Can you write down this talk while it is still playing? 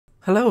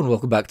Hello and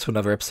welcome back to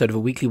another episode of a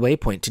weekly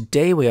Waypoint.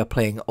 Today we are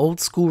playing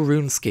old school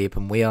RuneScape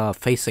and we are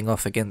facing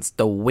off against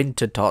the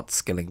Wintertot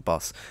skilling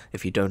boss.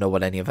 If you don't know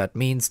what any of that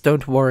means,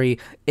 don't worry,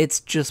 it's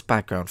just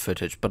background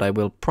footage, but I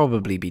will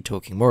probably be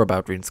talking more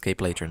about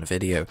RuneScape later in the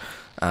video.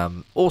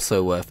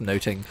 Also worth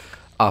noting,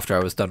 after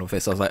I was done with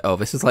this, I was like, oh,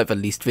 this is like the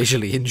least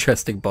visually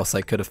interesting boss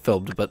I could have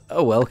filmed, but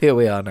oh well, here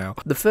we are now.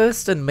 The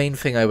first and main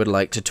thing I would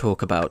like to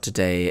talk about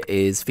today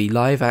is the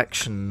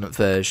live-action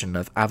version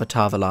of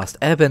Avatar: The Last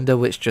Airbender,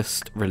 which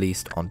just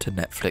released onto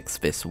Netflix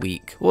this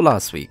week, or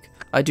last week.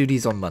 I do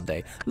these on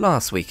Monday.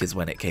 Last week is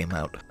when it came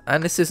out.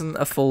 And this isn't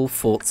a full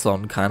thoughts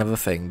on kind of a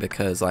thing,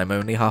 because I'm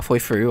only halfway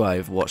through.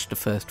 I've watched the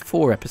first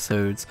 4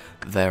 episodes.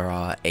 There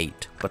are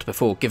 8. But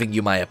before giving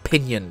you my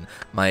opinion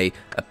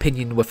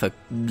with a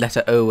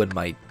letter O and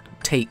my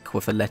take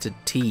with a letter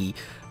T,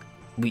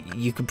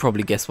 you can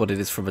probably guess what it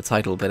is from the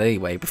title, but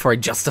anyway, before I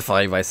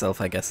justify myself,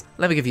 I guess,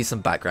 let me give you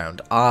some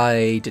background.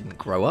 I didn't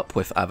grow up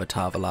with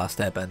Avatar: The Last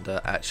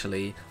Airbender,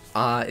 actually.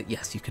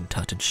 Yes, you can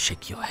tut and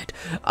shake your head.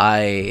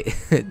 I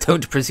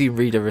don't presume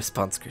reader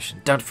response,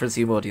 Christian. Don't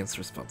presume audience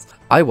response.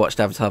 I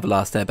watched Avatar: The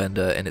Last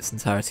Airbender in its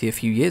entirety a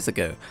few years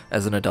ago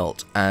as an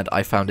adult, and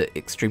I found it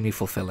extremely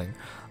fulfilling.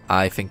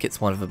 I think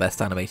it's one of the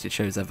best animated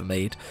shows ever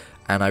made,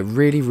 and I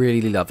really,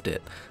 really loved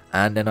it.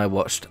 And then I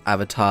watched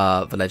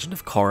Avatar: The Legend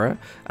of Korra,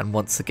 and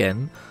once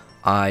again,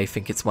 I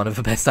think it's one of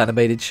the best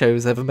animated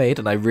shows ever made,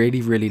 and I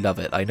really, really love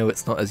it. I know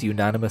it's not as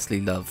unanimously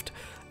loved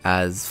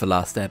as The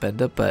Last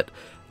Airbender, but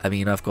I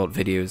mean, I've got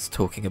videos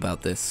talking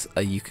about this.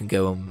 You can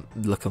go and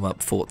look them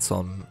up, thoughts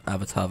on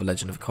Avatar: The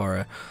Legend of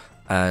Korra,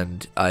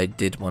 and I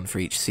did one for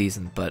each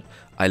season, but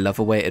I love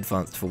the way it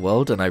advanced the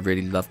world, and I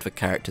really loved the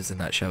characters in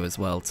that show as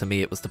well. To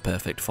me, it was the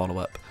perfect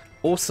follow-up.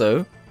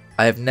 Also,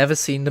 I have never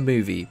seen the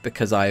movie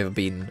because I have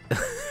been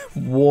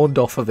warned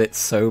off of it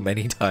so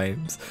many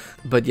times.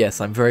 But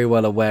yes, I'm very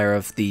well aware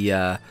of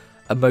the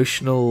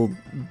emotional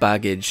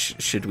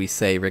baggage, should we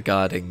say,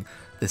 regarding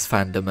this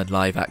fandom and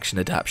live-action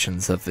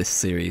adaptions of this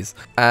series.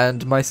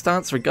 And my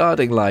stance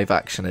regarding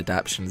live-action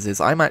adaptions is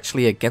I'm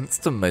actually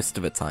against them most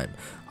of the time.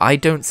 I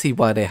don't see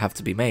why they have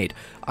to be made.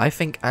 I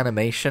think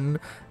animation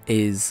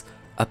is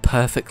a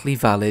perfectly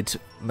valid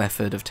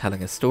method of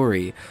telling a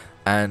story,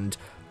 and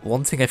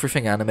wanting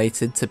everything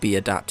animated to be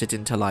adapted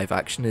into live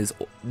action is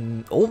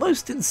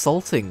almost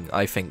insulting,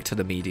 I think, to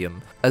the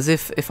medium. As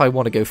if I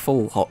want to go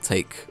full hot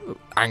take,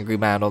 angry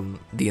man on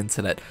the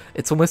internet,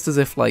 it's almost as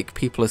if like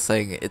people are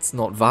saying it's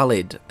not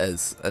valid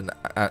as an,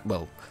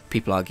 well,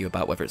 people argue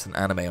about whether it's an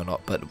anime or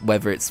not, but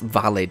whether it's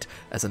valid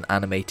as an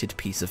animated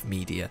piece of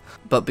media.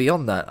 But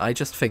beyond that, I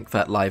just think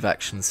that live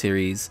action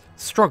series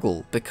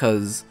struggle,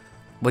 because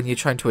when you're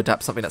trying to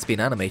adapt something that's been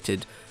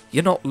animated,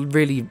 you're not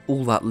really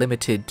all that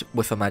limited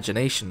with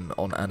imagination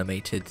on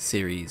animated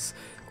series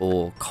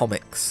or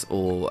comics,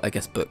 or I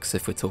guess books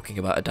if we're talking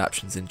about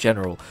adaptations in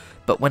general.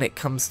 But when it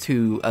comes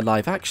to a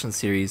live action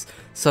series,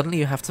 suddenly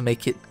you have to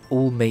make it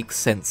all make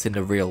sense in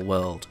the real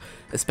world.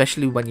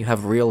 Especially when you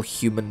have real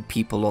human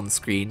people on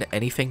screen,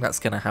 anything that's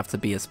going to have to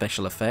be a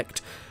special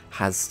effect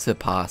has to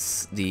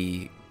pass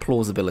the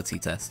plausibility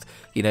test.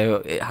 You know,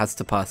 it has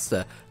to pass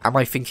the am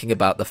I thinking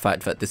about the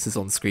fact that this is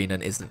on screen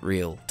and isn't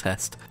real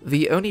test.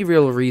 The only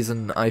real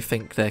reason I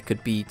think there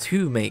could be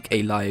to make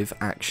a live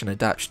action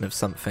adaptation of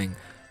something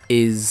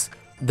is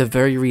the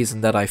very reason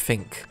that I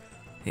think,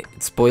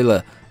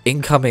 spoiler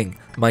incoming,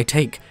 my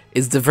take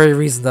is the very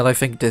reason that I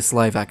think this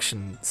live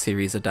action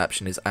series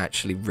adaptation is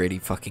actually really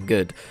fucking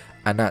good,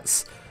 and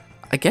that's,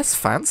 I guess,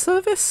 fan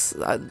service?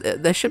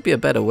 There should be a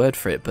better word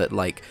for it, but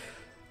like,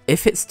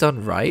 if it's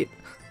done right,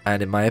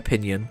 and in my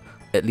opinion,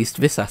 at least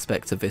this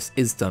aspect of this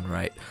is done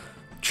right,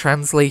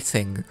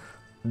 translating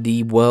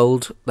the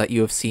world that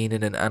you have seen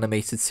in an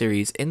animated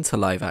series into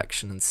live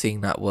action and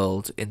seeing that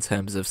world in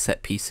terms of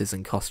set pieces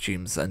and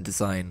costumes and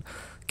design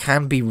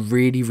can be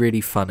really,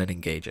 really fun and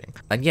engaging.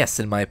 And yes,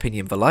 in my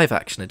opinion, the live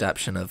action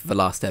adaptation of The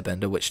Last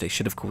Airbender, which they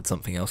should have called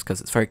something else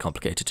because it's very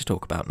complicated to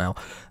talk about now,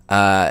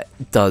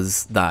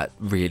 does that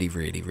really,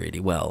 really, really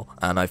well,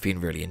 and I've been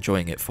really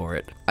enjoying it for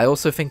it. I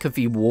also think of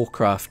the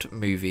Warcraft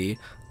movie.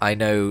 I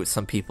know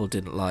some people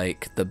didn't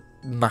like the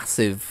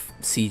massive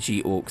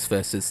CG orcs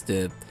versus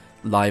the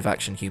live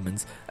action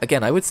humans.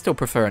 Again, I would still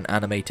prefer an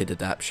animated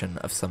adaptation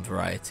of some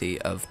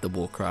variety of the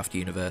Warcraft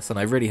universe, and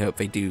I really hope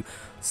they do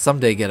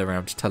someday get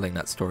around to telling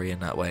that story in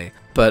that way.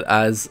 But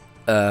as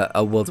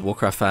a World of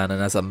Warcraft fan,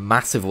 and as a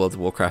massive World of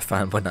Warcraft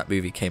fan when that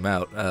movie came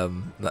out,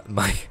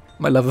 my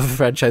love of the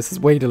franchise has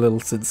waned a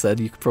little since then.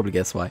 You could probably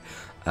guess why.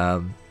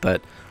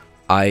 But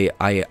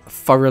I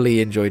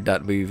thoroughly enjoyed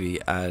that movie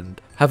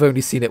and have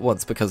only seen it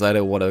once because I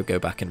don't want to go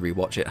back and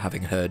rewatch it,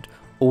 having heard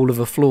all of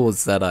the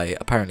flaws that I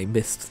apparently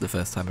missed the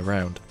first time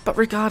around. But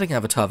regarding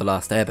Avatar: The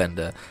Last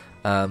Airbender,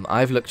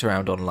 I've looked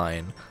around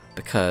online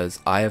because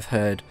I have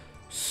heard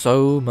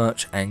so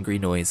much angry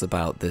noise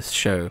about this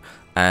show,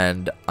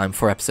 and I'm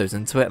 4 episodes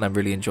into it and I'm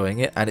really enjoying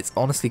it, and it's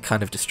honestly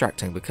kind of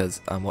distracting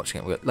because I'm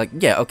watching it like,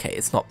 yeah, okay,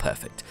 it's not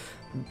perfect.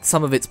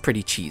 Some of it's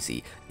pretty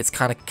cheesy. It's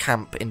kind of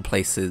camp in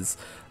places.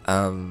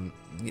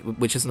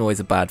 which isn't always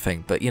a bad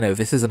thing, but you know,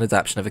 this is an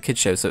adaptation of a kid's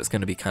show, so it's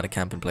going to be kind of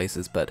camp in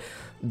places, but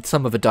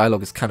some of the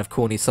dialogue is kind of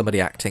corny, some of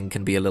the acting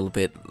can be a little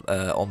bit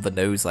on the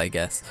nose, I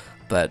guess,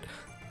 but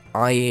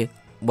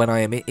when I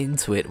am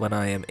into it, when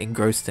I am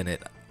engrossed in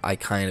it, I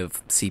kind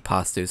of see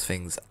past those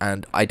things,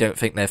 and I don't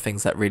think they're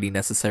things that really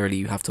necessarily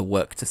you have to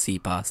work to see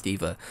past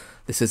either.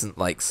 This isn't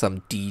like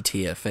some D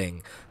tier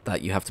thing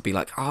that you have to be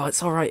like, oh,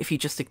 it's alright if you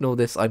just ignore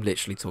this. I'm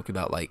literally talking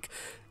about, like,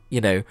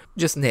 you know,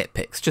 just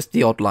nitpicks, just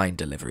the odd line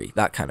delivery,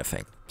 that kind of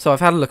thing. So I've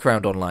had a look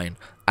around online,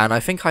 and I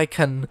think I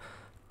can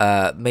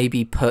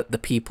maybe put the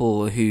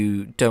people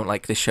who don't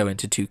like this show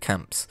into two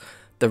camps.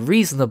 The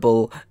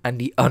reasonable and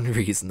the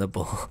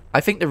unreasonable.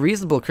 I think the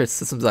reasonable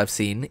criticisms I've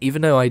seen,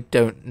 even though I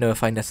don't know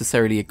if I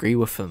necessarily agree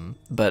with them,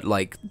 but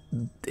like,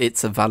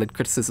 it's a valid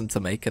criticism to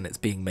make and it's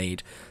being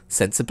made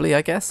sensibly,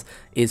 I guess,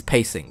 is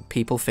pacing.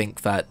 People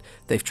think that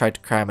they've tried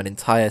to cram an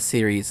entire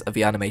series of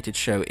the animated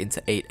show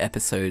into 8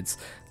 episodes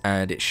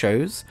and it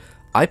shows.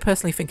 I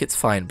personally think it's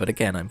fine, but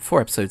again, I'm 4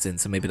 episodes in,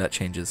 so maybe that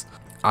changes.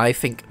 I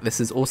think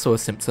this is also a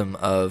symptom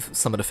of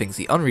some of the things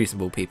the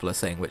unreasonable people are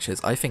saying, which is,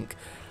 I think,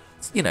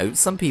 you know,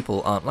 some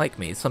people aren't like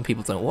me. Some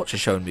people don't watch a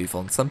show and move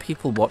on. Some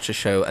people watch a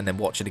show and then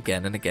watch it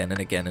again and again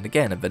and again and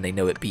again, and then they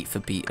know it beat for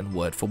beat and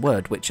word for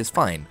word, which is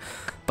fine.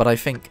 But I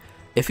think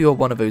if you're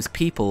one of those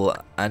people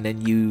and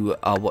then you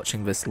are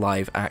watching this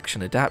live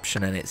action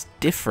adaptation and it's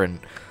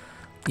different,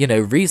 you know,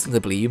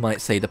 reasonably you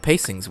might say the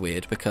pacing's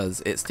weird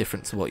because it's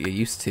different to what you're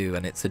used to,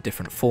 and it's a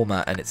different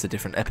format, and it's a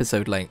different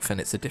episode length, and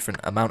it's a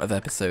different amount of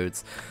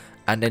episodes.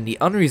 And then the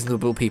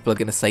unreasonable people are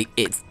going to say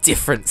it's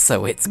different,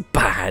 so it's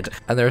bad.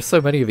 And there are so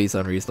many of these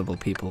unreasonable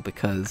people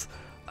because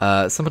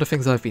some of the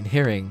things I've been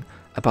hearing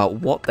about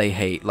what they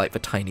hate, like the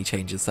tiny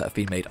changes that have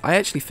been made, I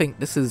actually think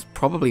this is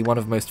probably one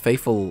of the most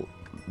faithful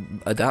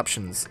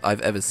adaptations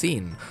I've ever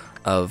seen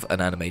of an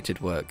animated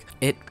work.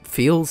 It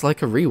feels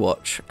like a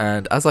rewatch,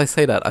 and as I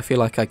say that, I feel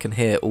like I can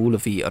hear all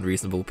of the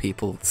unreasonable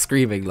people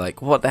screaming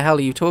like, what the hell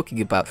are you talking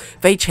about?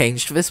 They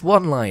changed this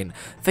one line,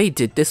 they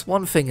did this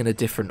one thing in a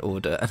different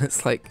order, and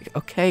it's like,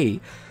 okay,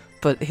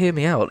 but hear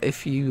me out.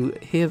 If you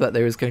hear that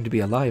there is going to be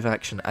a live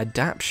action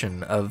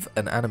adaptation of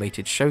an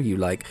animated show you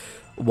like,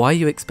 why are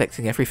you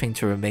expecting everything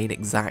to remain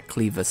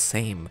exactly the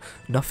same?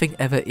 Nothing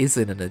ever is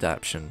in an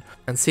adaptation.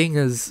 And seeing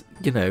as,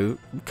 you know,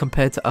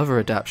 compared to other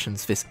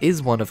adaptations, this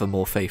is one of the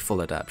more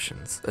faithful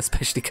adaptations,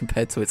 especially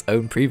compared to its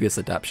own previous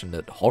adaptation,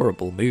 that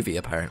horrible movie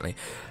apparently.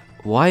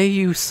 Why are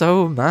you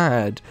so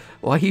mad?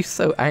 Why are you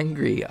so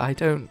angry? I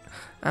don't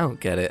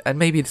get it. And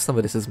maybe some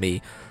of this is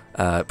me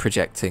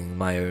projecting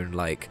my own,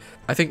 like,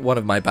 I think one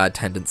of my bad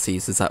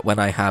tendencies is that when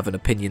I have an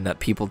opinion that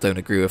people don't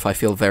agree with, I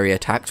feel very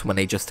attacked when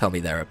they just tell me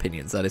their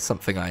opinions. That is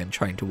something I am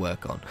trying to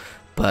work on.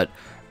 But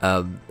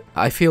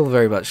I feel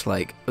very much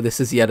like this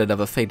is yet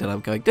another thing that I'm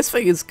going, this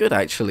thing is good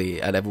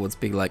actually, and everyone's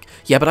being like,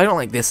 yeah, but I don't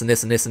like this and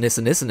this and this and this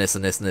and this and this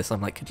and this and this.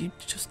 I'm like, could you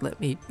just let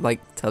me, like,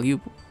 tell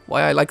you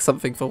why I like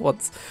something for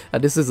once?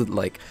 And this isn't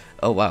like,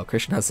 oh wow,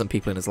 Christian has some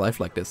people in his life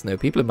like this. No,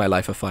 people in my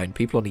life are fine.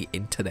 People on the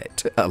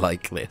internet are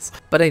like this.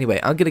 But anyway,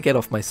 I'm going to get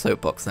off my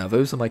soapbox now.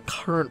 Those are my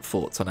current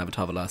thoughts on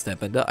Avatar: The Last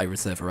Airbender. I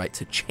reserve a right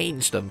to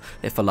change them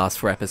if the last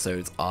 4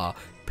 episodes are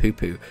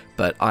poo-poo.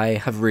 But I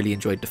have really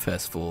enjoyed the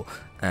first 4,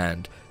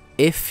 and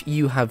if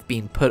you have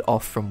been put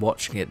off from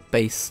watching it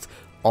based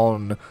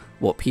on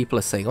what people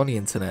are saying on the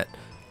internet,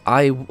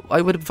 I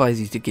would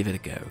advise you to give it a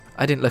go.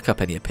 I didn't look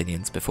up any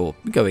opinions before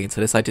going into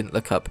this. I didn't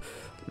look up,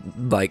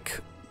 like,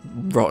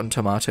 Rotten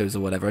Tomatoes or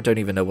whatever. I don't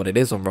even know what it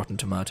is on Rotten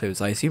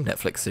Tomatoes. I assume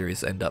Netflix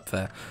series end up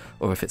there,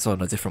 or if it's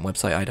on a different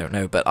website, I don't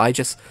know. But I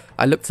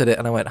looked at it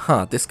and I went,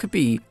 huh, this could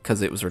be,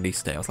 because it was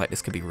release day, I was like,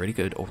 this could be really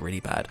good or really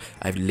bad.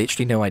 I have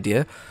literally no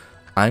idea.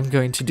 I'm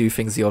going to do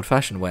things the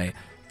old-fashioned way,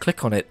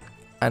 click on it,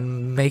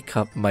 and make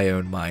up my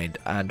own mind,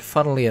 and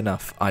funnily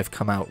enough, I've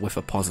come out with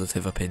a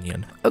positive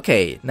opinion.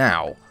 Okay,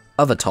 now,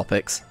 other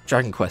topics.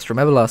 Dragon Quest.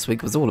 Remember last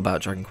week was all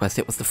about Dragon Quest.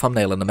 It was the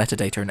thumbnail and the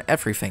metadata and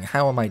everything.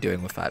 How am I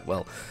doing with that?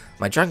 Well,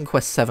 my Dragon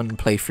Quest 7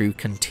 playthrough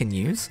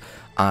continues.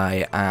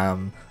 I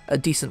am a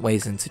decent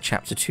ways into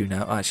Chapter 2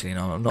 now. Actually,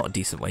 no, I'm not a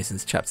decent ways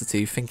into Chapter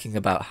 2, thinking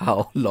about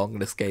how long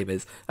this game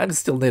is. I'm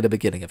still near the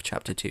beginning of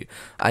Chapter 2.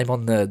 I'm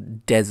on the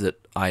desert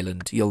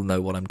island. You'll know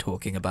what I'm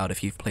talking about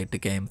if you've played the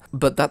game.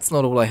 But that's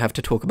not all I have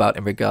to talk about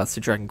in regards to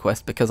Dragon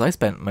Quest, because I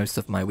spent most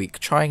of my week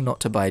trying not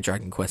to buy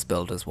Dragon Quest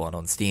Builders 1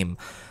 on Steam.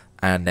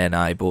 And then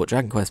I bought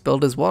Dragon Quest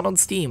Builders 1 on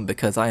Steam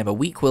because I am a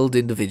weak-willed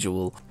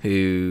individual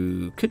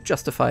who could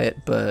justify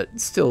it, but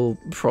still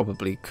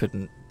probably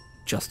couldn't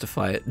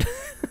justify it.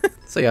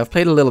 So yeah, I've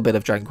played a little bit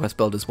of Dragon Quest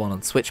Builders 1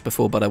 on Switch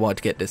before, but I wanted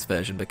to get this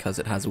version because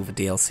it has all the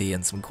DLC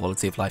and some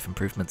quality of life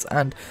improvements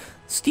and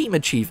Steam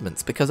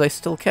achievements, because I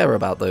still care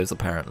about those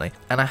apparently.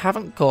 And I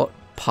haven't got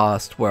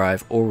past where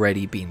I've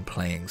already been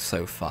playing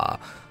so far.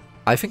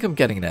 I think I'm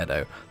getting there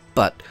though,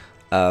 but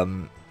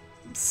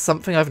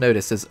something I've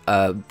noticed is,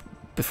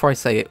 before I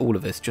say all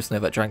of this, just know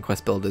that Dragon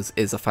Quest Builders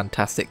is a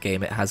fantastic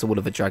game. It has all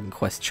of the Dragon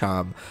Quest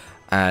charm,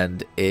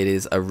 and it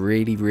is a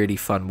really, really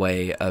fun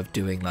way of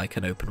doing like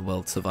an open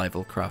world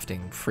survival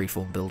crafting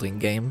freeform building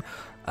game.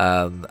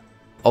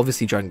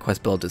 Obviously Dragon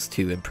Quest Builders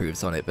 2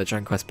 improves on it, but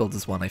Dragon Quest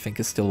Builders 1 I think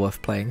is still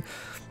worth playing.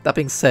 That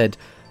being said,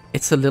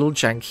 it's a little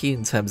janky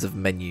in terms of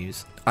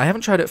menus. I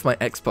haven't tried it with my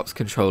Xbox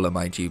controller,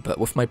 mind you, but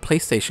with my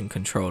PlayStation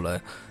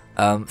controller,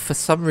 for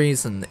some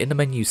reason, in the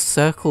menu,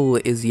 circle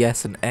is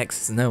yes and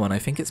X is no, and I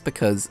think it's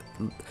because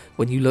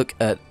when you look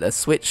at a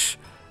Switch,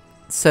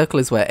 circle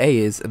is where A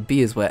is and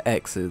B is where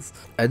X is.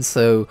 And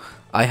so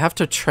I have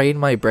to train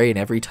my brain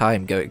every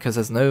time because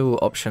there's no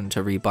option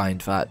to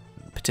rebind that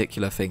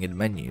particular thing in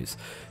menus.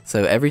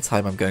 So every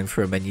time I'm going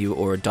through a menu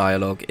or a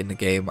dialogue in the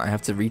game, I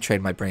have to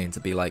retrain my brain to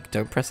be like,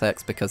 don't press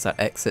X because that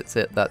exits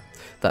it, that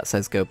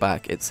says go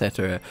back,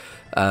 etc.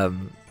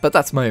 But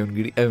that's my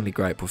only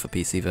gripe with the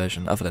PC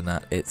version. Other than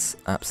that, it's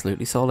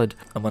absolutely solid.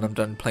 And when I'm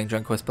done playing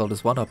Dragon Quest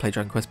Builders 1, I'll play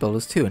Dragon Quest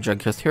Builders 2, and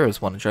Dragon Quest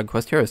Heroes 1, and Dragon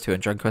Quest Heroes 2,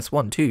 and Dragon Quest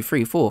 1, 2,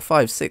 3, 4,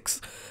 5,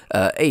 6,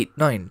 8,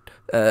 9,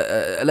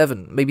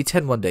 11, maybe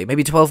 10 one day,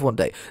 maybe 12 one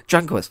day.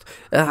 Dragon Quest.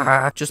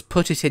 Just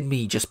put it in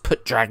me. Just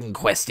put Dragon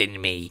Quest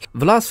in me.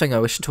 The last thing I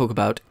wish to talk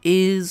about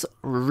is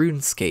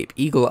RuneScape.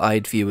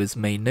 Eagle-eyed viewers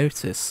may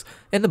notice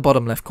in the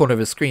bottom left corner of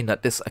the screen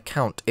that this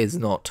account is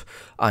not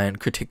Iron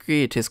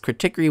Kritigri, it is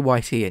Kritigri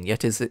YT, and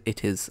yet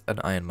it is an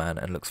Iron Man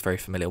and looks very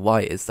familiar.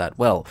 Why is that?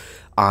 Well,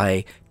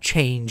 I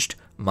changed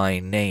my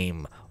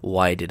name.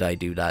 Why did I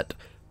do that?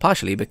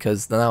 Partially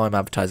because now I'm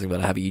advertising that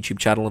I have a YouTube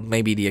channel, and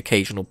maybe the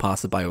occasional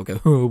passerby will go,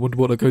 oh, I wonder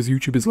what that guy's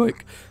YouTube is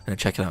like, and I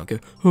check it out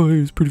and go, oh,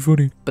 it's pretty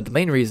funny. But the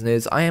main reason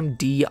is I am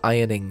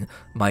de-ironing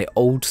my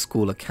old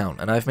school account,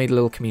 and I've made a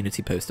little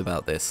community post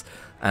about this,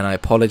 and I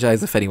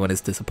apologize if anyone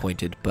is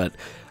disappointed, but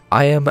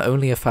I am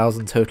only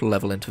 1,000 total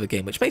level into the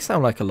game, which may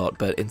sound like a lot,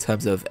 but in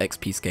terms of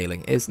XP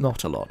scaling is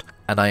not a lot.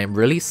 And I am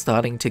really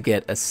starting to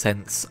get a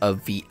sense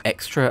of the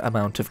extra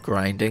amount of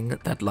grinding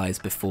that lies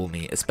before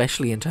me,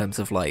 especially in terms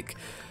of like,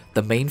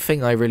 the main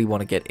thing I really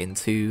want to get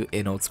into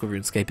in old school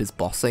RuneScape is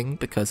bossing,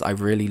 because I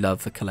really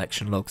love the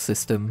collection log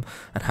system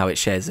and how it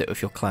shares it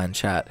with your clan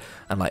chat,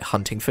 and like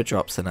hunting for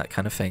drops and that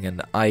kind of thing.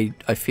 And I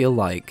feel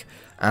like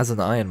as an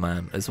Iron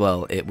Man as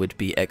well, it would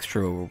be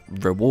extra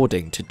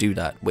rewarding to do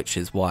that, which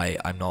is why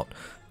I'm not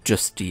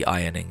just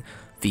de-ironing.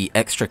 The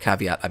extra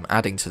caveat I'm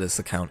adding to this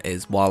account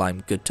is, while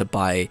I'm good to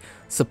buy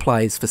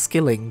supplies for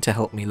skilling to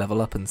help me level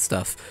up and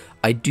stuff,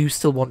 I do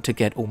still want to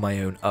get all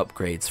my own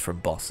upgrades from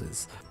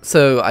bosses.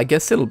 So I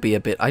guess it'll be a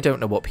bit, I don't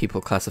know what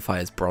people classify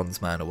as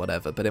Bronze Man or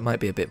whatever, but it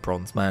might be a bit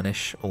Bronze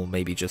Man-ish, or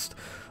maybe just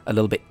a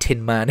little bit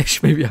Tin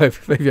Man-ish. Maybe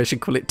I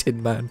should call it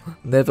Tin Man.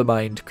 Never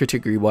mind,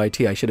 Kritigri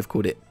YT, I should have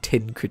called it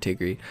Tin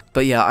Kritigri.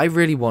 But yeah, I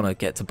really want to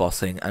get to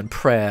bossing, and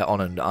prayer on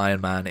an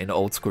Iron Man in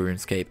old school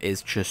RuneScape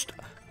is just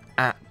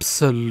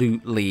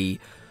absolutely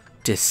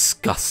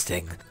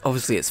disgusting.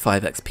 Obviously it's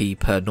 5 XP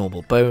per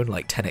normal bone,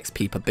 like 10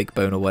 XP per big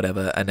bone or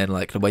whatever, and then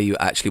like the way you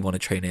actually want to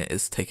train it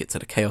is take it to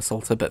the Chaos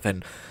Altar, but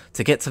then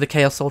to get to the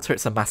Chaos Altar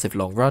it's a massive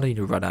long run, and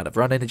you run out of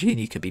run energy and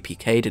you could be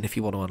PK'd, and if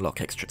you want to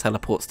unlock extra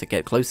teleports to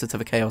get closer to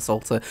the Chaos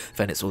Altar,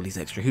 then it's all these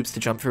extra hoops to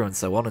jump through and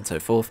so on and so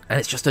forth, and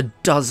it's just a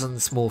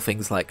dozen small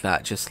things like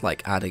that just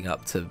like adding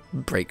up to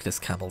break this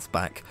camel's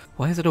back.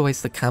 Why is it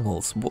always the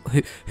camels?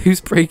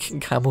 Who's breaking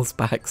camels'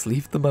 backs?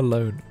 Leave them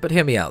alone. But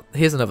hear me out,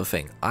 here's another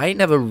thing. I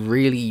never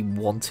really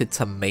wanted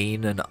to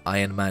main an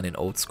Iron Man in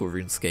old school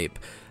RuneScape.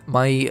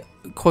 My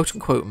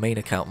quote-unquote main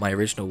account, my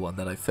original one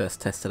that I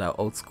first tested out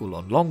old school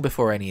on, long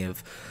before any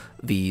of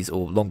these,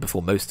 or long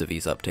before most of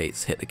these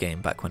updates hit the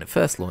game back when it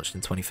first launched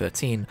in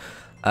 2013,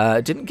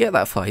 didn't get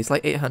that far. He's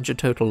like 800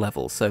 total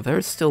levels, so there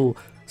is still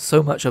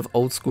so much of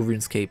old school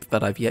RuneScape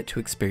that I've yet to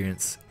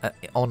experience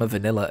on a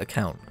vanilla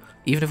account.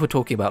 Even if we're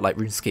talking about like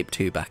RuneScape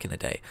 2 back in the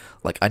day,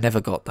 like I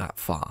never got that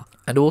far.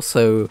 And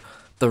also,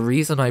 the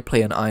reason I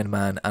play an Iron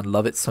Man and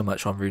love it so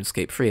much on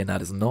RuneScape 3, and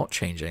that is not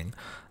changing,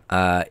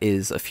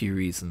 is a few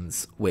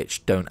reasons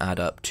which don't add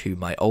up to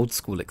my old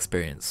school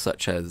experience,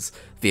 such as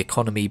the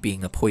economy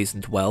being a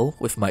poisoned well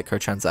with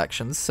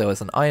microtransactions. So as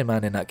an Iron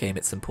Man in that game,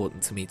 it's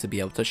important to me to be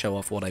able to show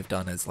off what I've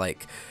done as,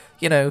 like,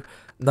 you know,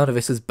 none of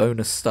this is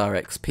bonus star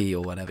XP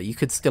or whatever. You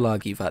could still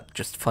argue that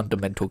just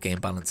fundamental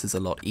game balance is a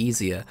lot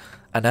easier,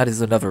 and that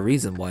is another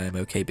reason why I'm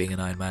okay being an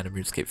Iron Man in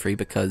RuneScape 3,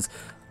 because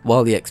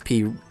while the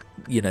XP,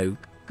 you know,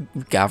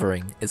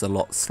 gathering is a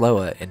lot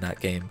slower in that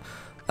game,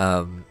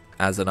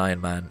 as an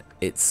Iron Man,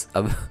 it's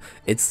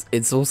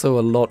also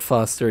a lot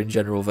faster in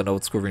general than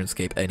old school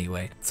RuneScape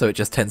anyway, so it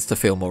just tends to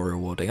feel more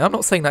rewarding. I'm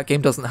not saying that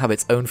game doesn't have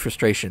its own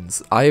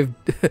frustrations.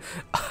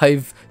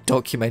 I've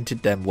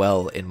documented them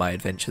well in my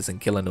Adventures in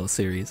Killanor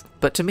series,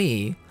 but to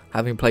me,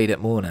 having played it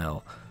more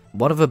now,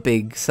 one of the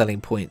big selling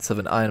points of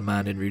an Iron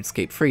Man in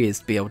RuneScape 3 is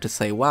to be able to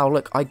say, wow,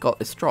 look, I got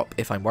this drop.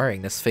 If I'm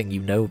wearing this thing,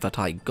 you know that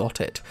I got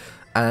it.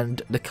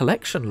 And the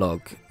collection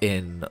log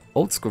in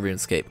old school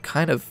RuneScape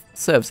kind of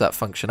serves that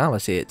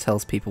functionality. It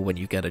tells people when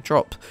you get a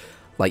drop.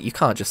 Like, you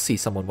can't just see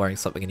someone wearing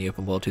something in the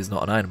open world who's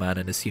not an Iron Man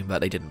and assume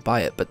that they didn't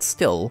buy it, but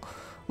still,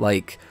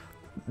 like,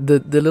 the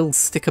little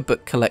sticker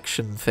book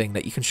collection thing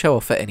that you can show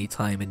off at any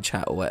time in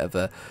chat or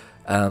whatever,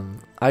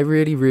 I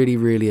really, really,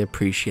 really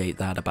appreciate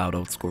that about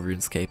old school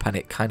RuneScape, and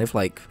it kind of,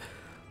 like,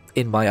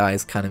 in my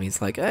eyes, kind of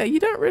means like, hey, you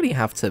don't really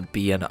have to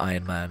be an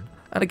Iron Man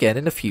And again,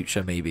 in the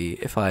future, maybe,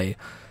 if I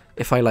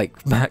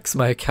like max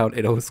my account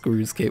in old school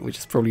RuneScape, which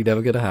is probably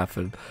never going to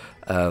happen,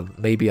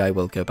 maybe I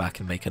will go back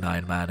and make an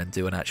Iron Man and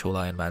do an actual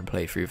Iron Man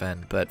playthrough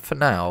then. But for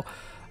now,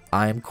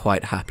 I'm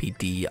quite happy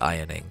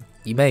de-ironing.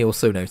 You may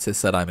also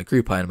notice that I'm a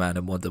group Iron Man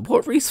and wonder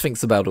what Reese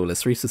thinks about all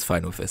this. Reese is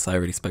fine with this. I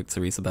already spoke to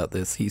Reese about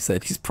this. He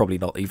said he's probably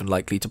not even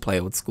likely to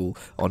play old school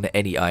on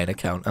any Iron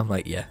account. I'm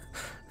like, yeah,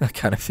 I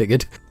kind of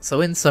figured.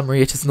 So in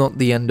summary, it is not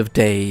the end of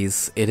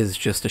days. It is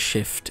just a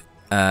shift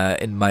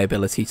in my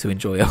ability to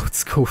enjoy old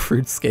school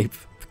RuneScape,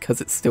 because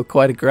it's still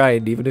quite a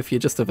grind, even if you're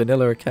just a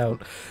vanilla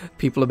account.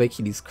 People are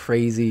making these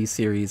crazy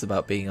series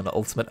about being an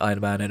ultimate Iron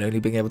Man and only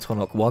being able to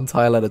unlock one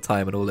tile at a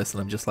time and all this,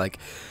 and I'm just like,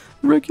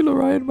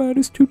 regular Iron Man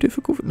is too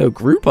difficult. No,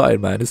 group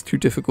Iron Man is too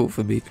difficult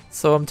for me.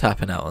 So I'm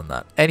tapping out on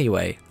that.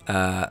 Anyway,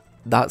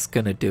 that's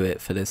going to do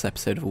it for this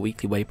episode of A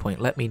Weekly Waypoint.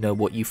 Let me know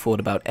what you thought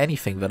about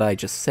anything that I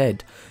just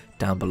said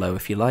down below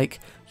if you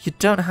like. You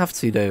don't have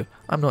to though.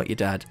 I'm not your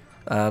dad.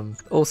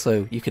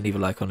 Also, you can leave a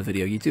like on the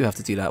video. You do have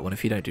to do that one.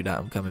 If you don't do that,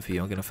 I'm coming for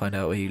you. I'm going to find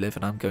out where you live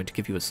and I'm going to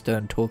give you a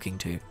stern talking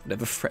to. I've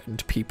never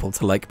threatened people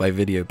to like my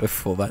video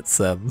before. That's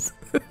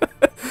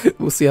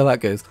we'll see how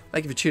that goes.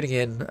 Thank you for tuning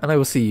in, and I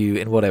will see you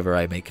in whatever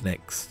I make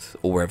next,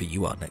 or wherever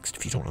you are next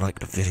if you don't like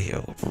the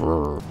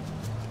video.